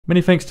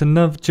Many thanks to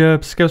Nuv, Jerb,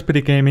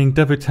 Scalespeedy Gaming,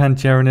 Devotan,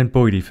 Jaren and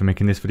Boydie for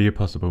making this video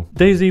possible.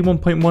 DayZ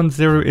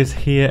 1.10 is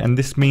here and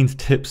this means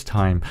tips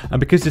time, and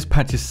because this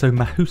patch is so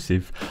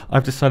massive,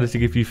 I've decided to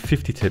give you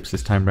 50 tips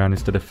this time round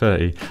instead of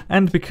 30,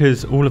 and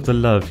because all of the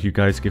love you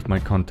guys give my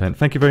content,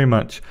 thank you very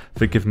much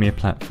for giving me a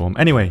platform.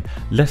 Anyway,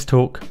 let's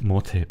talk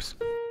more tips.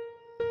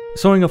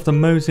 Sawing off the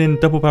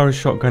Mosin, double barrel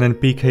shotgun and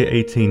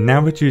BK-18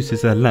 now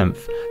reduces their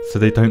length so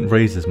they don't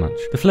raise as much.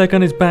 The flare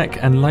gun is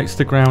back and lights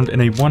the ground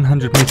in a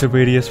 100 meter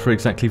radius for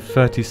exactly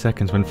 30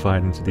 seconds when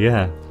fired into the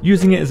air.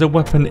 Using it as a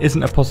weapon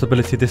isn't a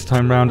possibility this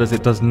time round as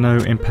it does no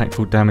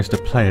impactful damage to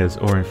players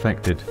or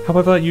infected.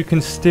 However, you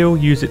can still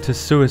use it to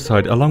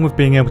suicide along with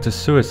being able to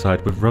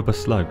suicide with rubber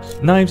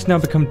slugs. Knives now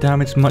become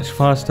damaged much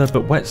faster,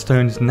 but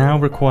whetstones now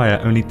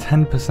require only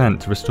 10%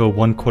 to restore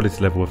one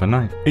quality level of a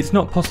knife. It's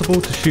not possible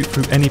to shoot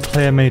through any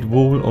player made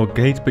wall or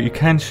gate, but you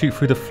can shoot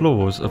through the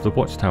floors of the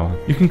watchtower.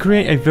 You can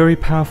create a very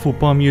powerful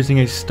bomb using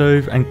a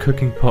stove and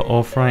cooking pot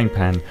or frying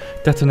pan,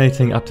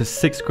 detonating up to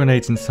 6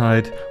 grenades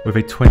inside with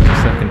a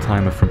 20-second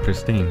timer from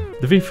Pristine.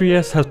 The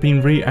V3S has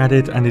been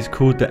re-added and is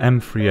called the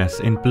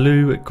M3S in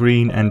blue,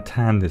 green and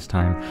tan this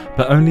time,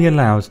 but only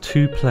allows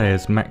 2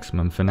 players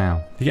maximum for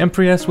now. The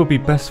M3S will be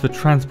best for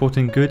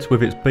transporting goods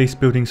with its base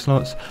building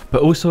slots,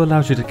 but also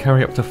allows you to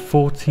carry up to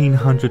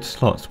 1400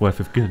 slots worth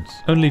of goods.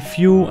 Only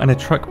fuel and a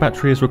truck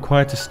battery is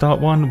required to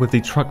start one, with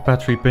the truck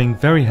battery being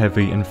very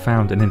heavy and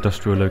found in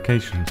industrial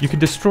locations. You can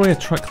destroy a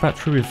truck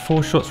battery with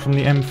 4 shots from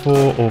the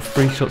M4 or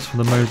 3 shots from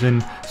the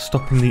Mosin,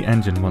 stopping the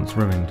engine once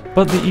ruined.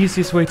 But the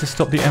easiest way to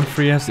stop the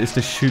M3S is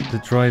to shoot the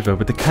driver,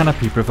 with the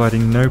canopy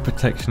providing no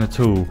protection at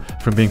all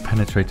from being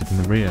penetrated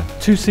in the rear.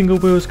 2 single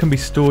wheels can be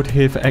stored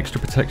here for extra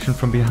protection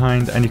from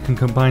behind, and you can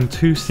combine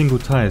 2 single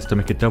tyres to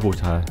make a double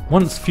tyre.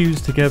 Once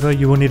fused together,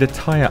 you will need a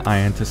tyre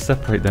iron to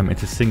separate them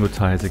into single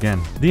tyres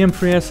again. The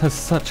M3S has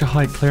such a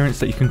high clearance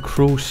that you can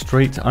crawl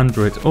straight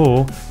under it,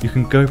 or you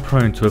can go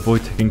prone to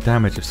avoid taking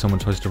damage if someone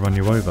tries to run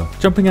you over.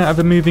 Jumping out of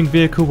a moving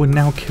vehicle will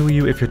now kill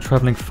you if you're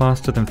travelling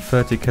faster than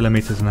 30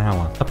 km an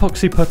hour.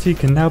 Epoxy putty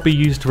can now be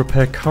used to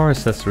repair car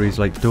accessories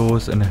like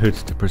doors and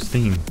hoods to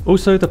pristine.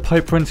 Also, the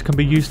pipe wrench can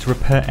be used to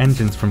repair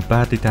engines from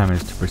badly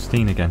damaged to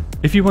pristine again.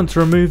 If you want to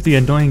remove the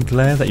annoying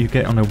glare that you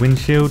get on a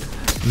windshield,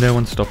 no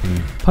one's stopping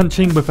you.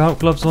 Punching without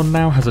gloves on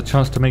now has a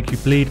chance to make you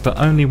bleed, but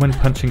only when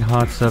punching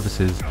hard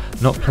surfaces,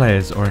 not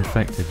players or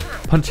infected.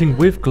 Punching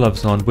with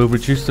gloves on will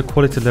reduce the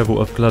quality level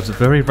of gloves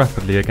very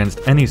rapidly against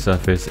any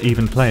surface,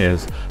 even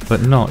players,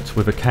 but not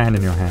with a can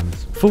in your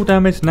hands. Full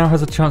damage now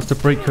has a chance to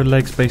break your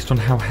legs based on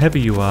how heavy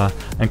you are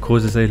and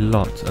causes a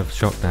lot of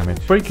shock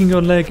damage. Breaking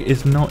your leg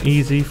is not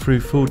easy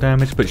through full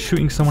damage, but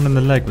shooting someone in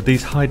the leg with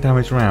these high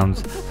damage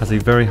rounds has a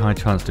very high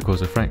chance to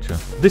cause a fracture.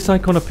 This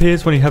icon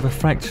appears when you have a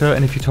fracture,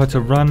 and if you try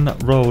to run,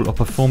 roll or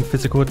perform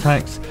physical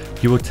attacks,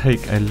 you will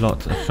take a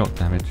lot of shock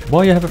damage.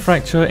 While you have a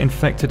fracture,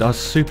 infected are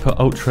super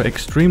ultra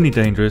extremely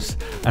dangerous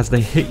as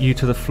they hit you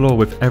to the floor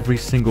with every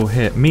single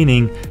hit,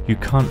 meaning you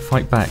can't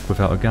fight back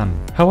without a gun.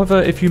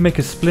 However, if you make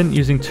a splint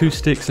using 2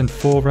 sticks and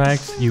 4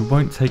 rags, you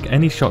won't take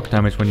any shock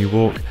damage when you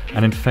walk,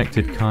 and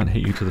infected can't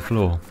hit you to the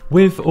floor.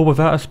 With or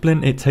without a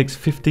splint, it takes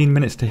 15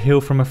 minutes to heal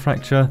from a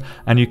fracture,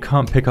 and you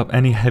can't pick up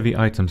any heavy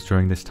items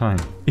during this time.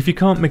 If you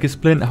can't make a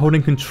splint,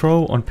 holding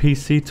control on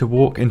PC to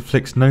walk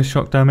inflicts no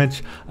shock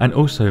damage and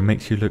also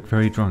makes you look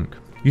very drunk.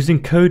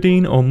 Using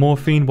codeine or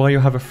morphine while you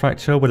have a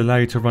fracture will allow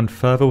you to run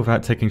further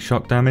without taking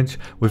shock damage,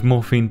 with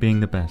morphine being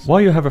the best.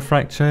 While you have a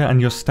fracture and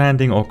you're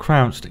standing or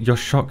crouched, your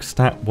shock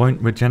stat won't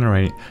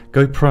regenerate.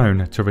 Go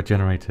prone to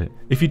regenerate it.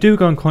 If you do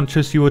go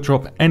unconscious, you will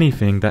drop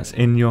anything that's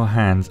in your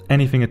hands,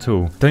 anything at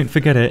all. Don't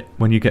forget it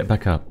when you get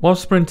back up. While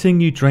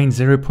sprinting, you drain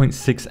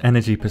 0.6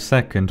 energy per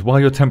second. While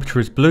your temperature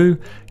is blue,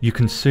 you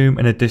consume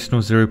an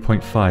additional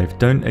 0.5.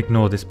 Don't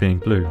ignore this being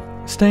blue.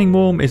 Staying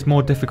warm is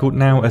more difficult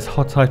now as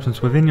hot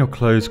items within your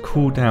clothes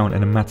cool down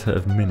in a matter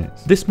of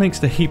minutes. This makes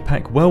the heat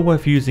pack well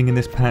worth using in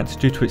this patch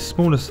due to its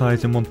smaller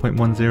size in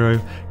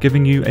 1.10,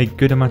 giving you a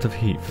good amount of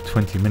heat for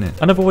 20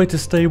 minutes. Another way to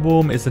stay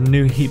warm is the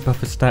new heat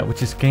buffer stat,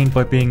 which is gained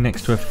by being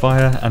next to a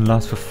fire and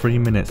lasts for 3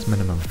 minutes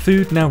minimum.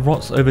 Food now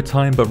rots over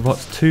time, but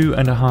rots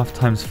 2.5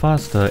 times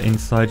faster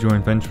inside your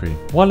inventory.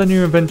 While in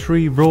your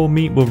inventory, raw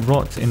meat will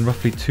rot in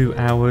roughly 2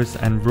 hours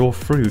and raw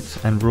fruit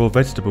and raw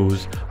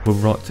vegetables will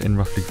rot in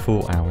roughly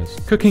 4 hours.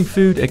 Cooking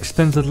food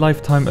extends the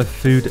lifetime of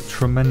food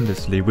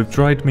tremendously, with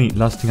dried meat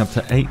lasting up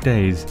to 8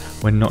 days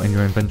when not in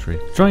your inventory.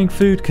 Drying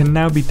food can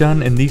now be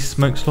done in these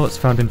smoke slots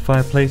found in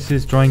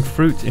fireplaces, drying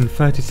fruit in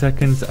 30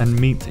 seconds and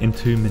meat in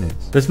 2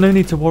 minutes. There's no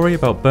need to worry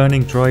about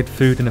burning dried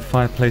food in a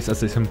fireplace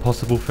as it's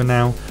impossible for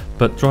now,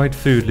 but dried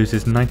food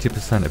loses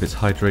 90% of its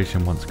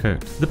hydration once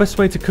cooked. The best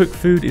way to cook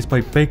food is by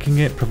baking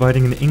it,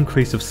 providing an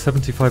increase of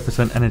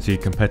 75% energy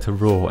compared to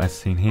raw as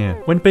seen here.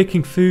 When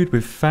baking food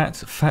with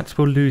fat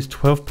will lose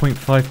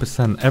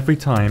 12.5% every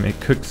time it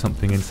cooks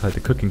something inside the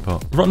cooking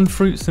pot. Rotten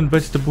fruits and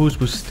vegetables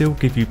will still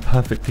give you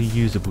perfectly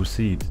usable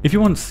seeds. If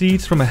you want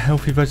seeds from a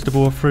healthy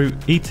vegetable or fruit,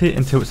 eat it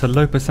until it's a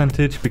low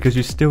percentage because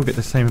you still get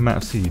the same amount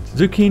of seeds.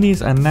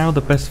 Zucchinis are now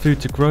the best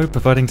food to grow,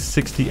 providing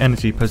 60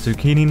 energy per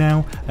zucchini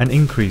now, an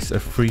increase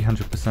of 300%.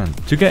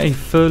 300%. To get a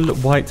full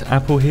white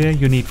apple here,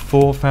 you need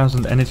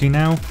 4,000 energy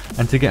now,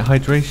 and to get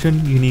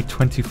hydration, you need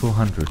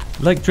 2,400.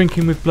 Like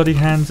drinking with bloody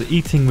hands,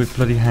 eating with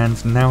bloody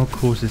hands now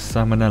causes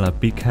salmonella.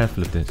 Be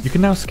careful of this. You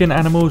can now skin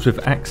animals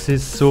with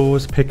axes,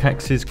 saws,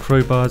 pickaxes,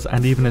 crowbars,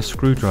 and even a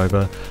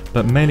screwdriver,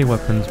 but melee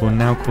weapons will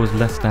now cause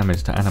less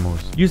damage to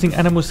animals. Using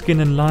animal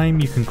skin and lime,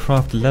 you can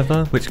craft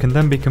leather, which can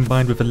then be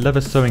combined with a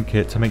leather sewing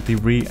kit to make the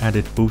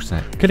re-added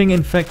bullsack. Killing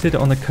infected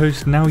on the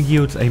coast now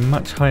yields a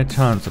much higher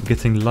chance of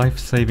getting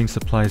life-saving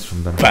supplies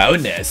from them.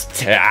 Bonus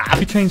tap! If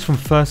you change from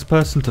first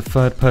person to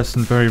third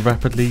person very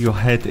rapidly, your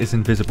head is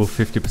invisible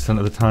 50%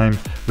 of the time,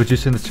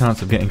 reducing the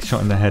chance of getting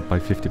shot in the head by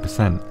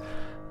 50%.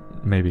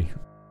 Maybe.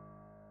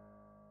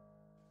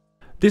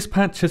 This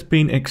patch has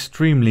been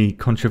extremely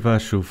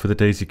controversial for the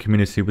DayZ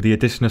community, with the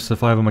addition of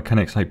survival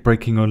mechanics like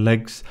breaking your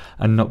legs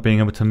and not being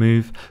able to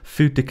move,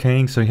 food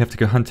decaying so you have to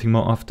go hunting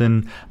more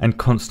often, and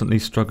constantly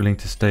struggling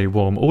to stay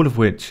warm, all of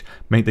which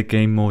make the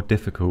game more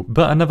difficult.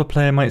 But another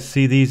player might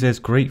see these as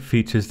great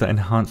features that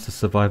enhance the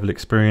survival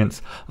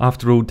experience.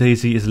 After all,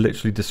 DayZ is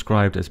literally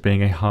described as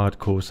being a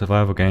hardcore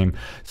survival game,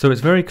 so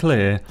it's very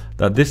clear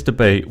that this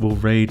debate will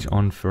rage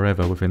on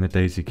forever within the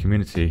DayZ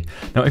community.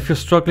 Now, if you're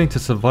struggling to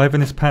survive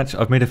in this patch,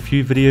 I've made a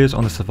few videos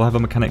on the survival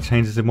mechanic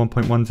changes in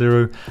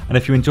 1.10, and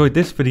if you enjoyed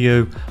this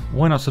video,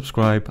 why not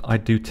subscribe? I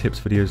do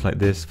tips videos like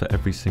this for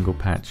every single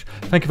patch.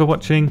 Thank you for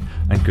watching,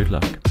 and good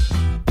luck.